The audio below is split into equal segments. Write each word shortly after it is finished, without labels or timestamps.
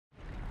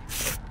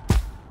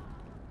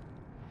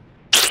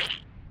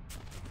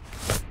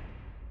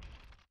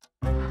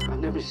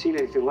never seen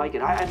anything like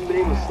it. I haven't been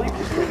able to sleep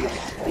just looking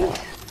at these.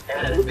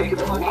 And a big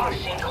fucking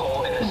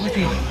sinkhole in the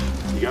city.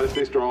 You gotta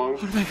stay strong.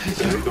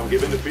 Don't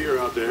give in to fear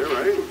out there,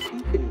 right?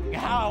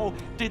 How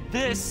did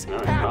this All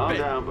right, happen? calm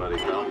down, buddy.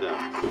 Calm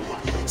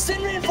down.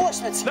 Send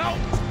reinforcements! No!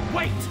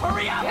 Wait!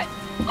 Hurry up!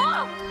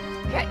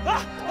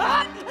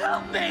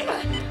 Help me!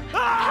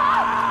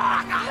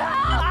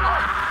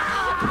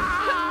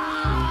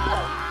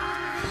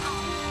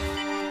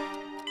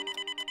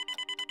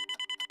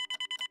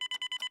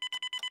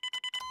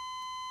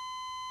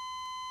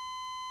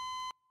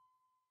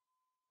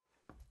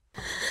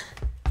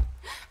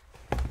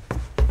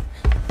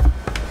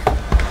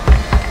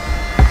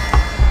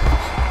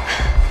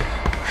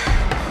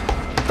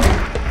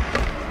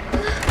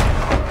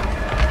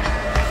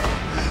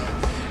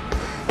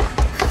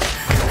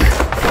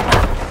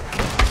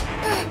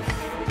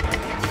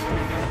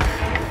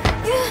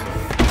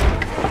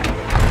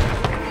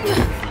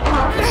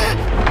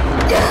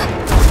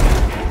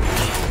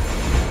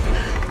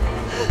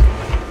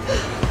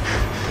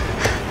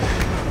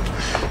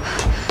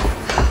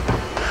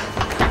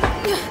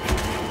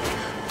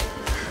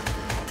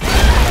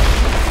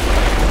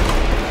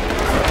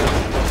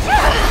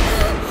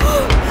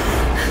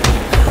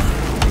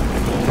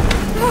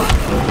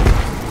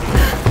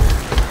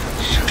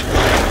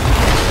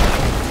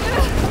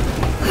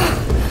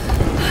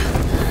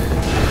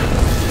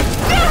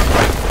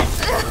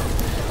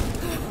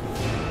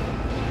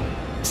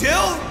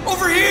 Jill,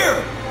 over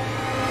here!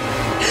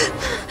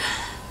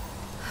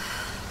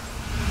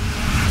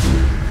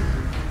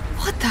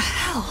 What the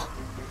hell?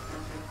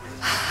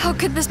 How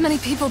could this many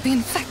people be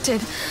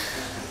infected?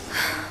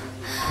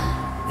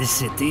 This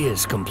city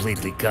is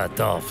completely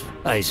cut off,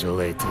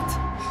 isolated.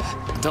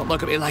 Don't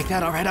look at me like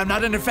that, alright? I'm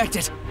not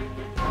infected.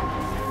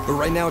 But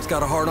right now it's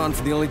got a hard-on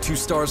for the only 2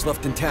 stars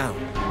left in town.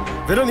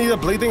 They don't need a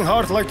bleeding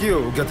heart like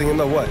you getting in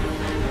the way.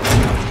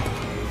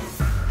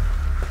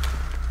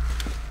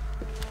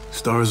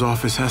 Star's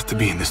office has to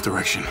be in this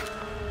direction.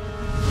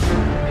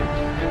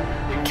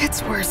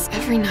 Gets worse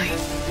every night.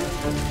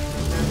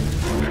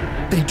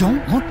 They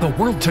don't want the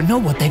world to know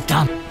what they've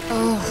done.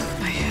 Oh,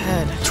 my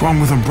head. What's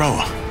wrong with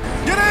Umbrella?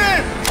 Get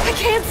in! I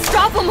can't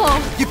stop them all!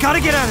 You gotta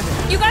get out of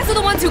there! You guys are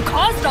the ones who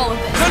caused all of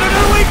this!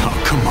 No, wait! Oh,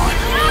 come on.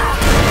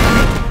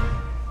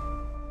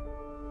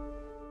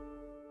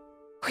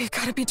 We've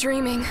gotta be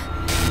dreaming.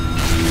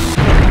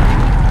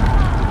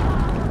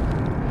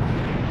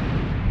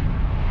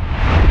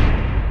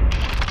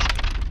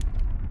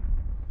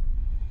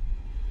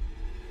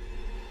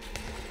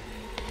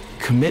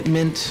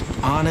 Commitment,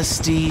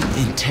 honesty,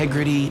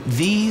 integrity,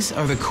 these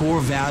are the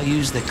core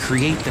values that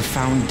create the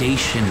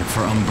foundation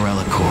for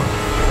Umbrella Corp.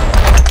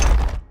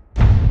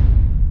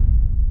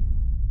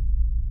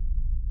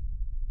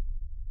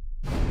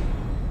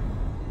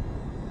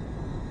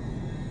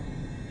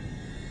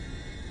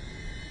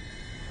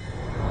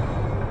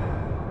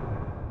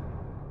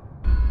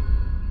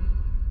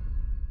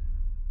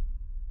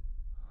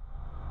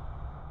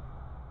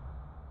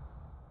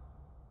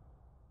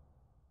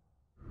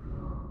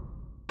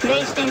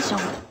 PlayStation